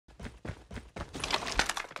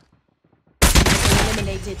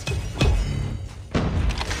eliminated.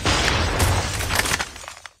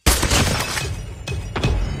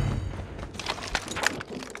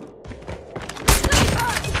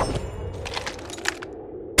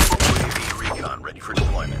 UAV recon ready for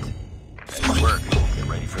deployment. Nice work. Get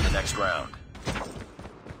ready for the next round.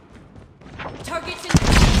 Targets in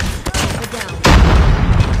down.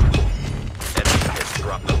 Enemy has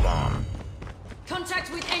dropped the bomb.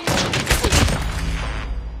 Contact with enemy.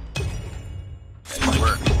 Nice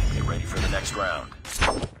work. Get ready for the next round.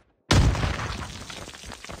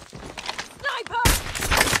 Sniper!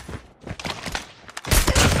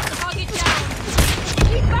 Target down.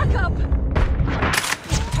 Need backup.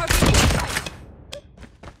 Target in sight.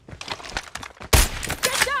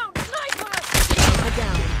 Get down, sniper! Sniper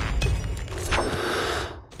down.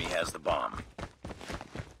 He has the bomb.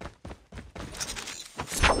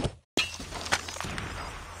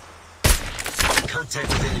 Contact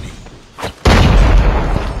with enemy.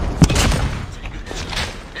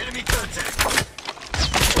 Enemy contact.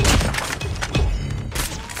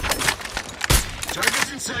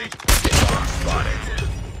 Targets in sight. Bomb spotted.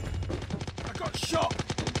 I got shot.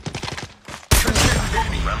 Contact with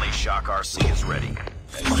enemy. Friendly shock RC is ready.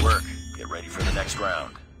 Nice work. Get ready for the next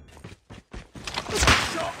round.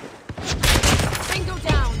 Shot. Bingo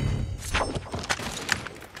down.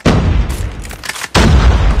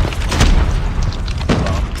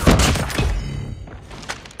 Bomb dropped.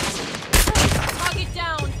 Target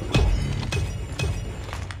down.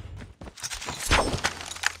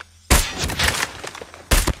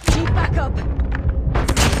 Need backup.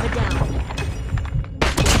 Sniper down.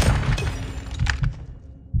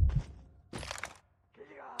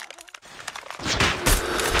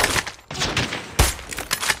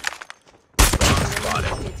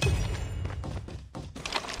 Spotted.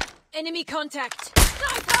 Enemy contact.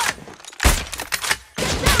 Sniper!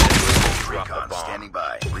 Recon standing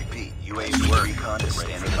by. Repeat. UAV recon is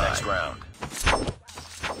standing by. Next round.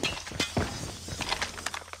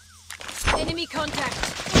 Enemy contact.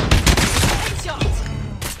 Headshot.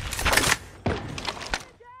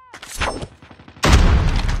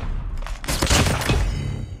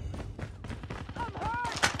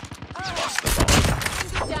 Lost the bomb.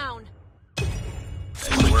 Bingo down.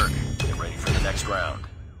 Nice work. Get ready for the next round.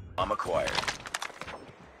 Bomb acquired.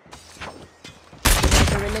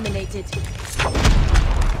 Sniper eliminated.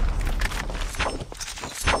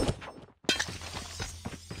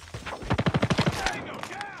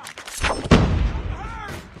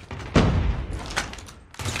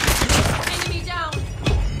 Enemy down.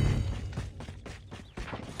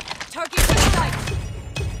 Target in sight.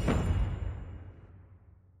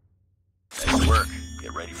 Nice work.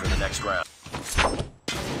 Get ready for the next round.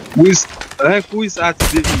 Who is at the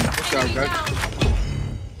Enemy down.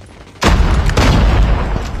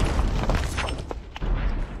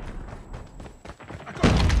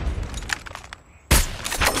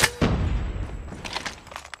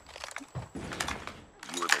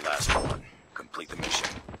 You are the last one. Complete the mission.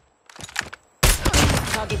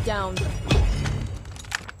 Target down.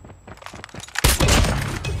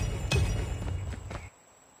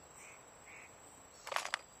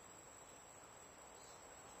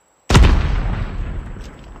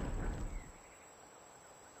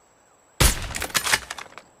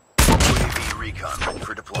 UAV recon ready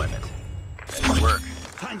for deployment. Nice work.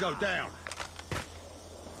 Tango down.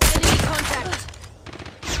 Enemy contact.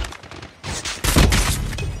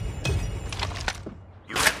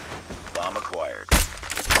 Unit. Bomb acquired.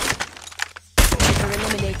 Sniper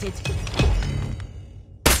eliminated.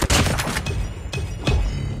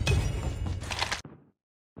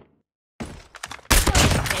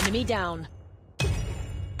 Enemy down.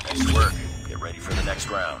 Nice work. Get ready for the next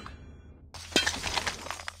round.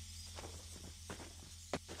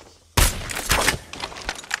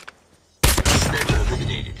 Sniper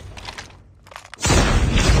eliminated.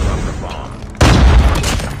 Drop the bomb.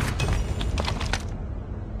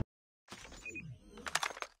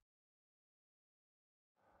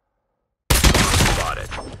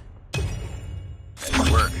 Spotted.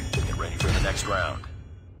 Nice work. Get ready for the next round.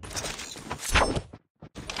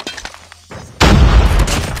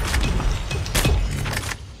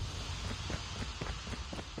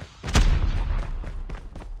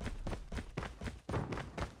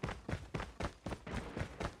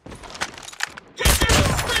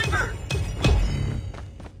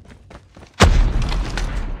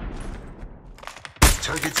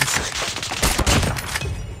 Targets in sight.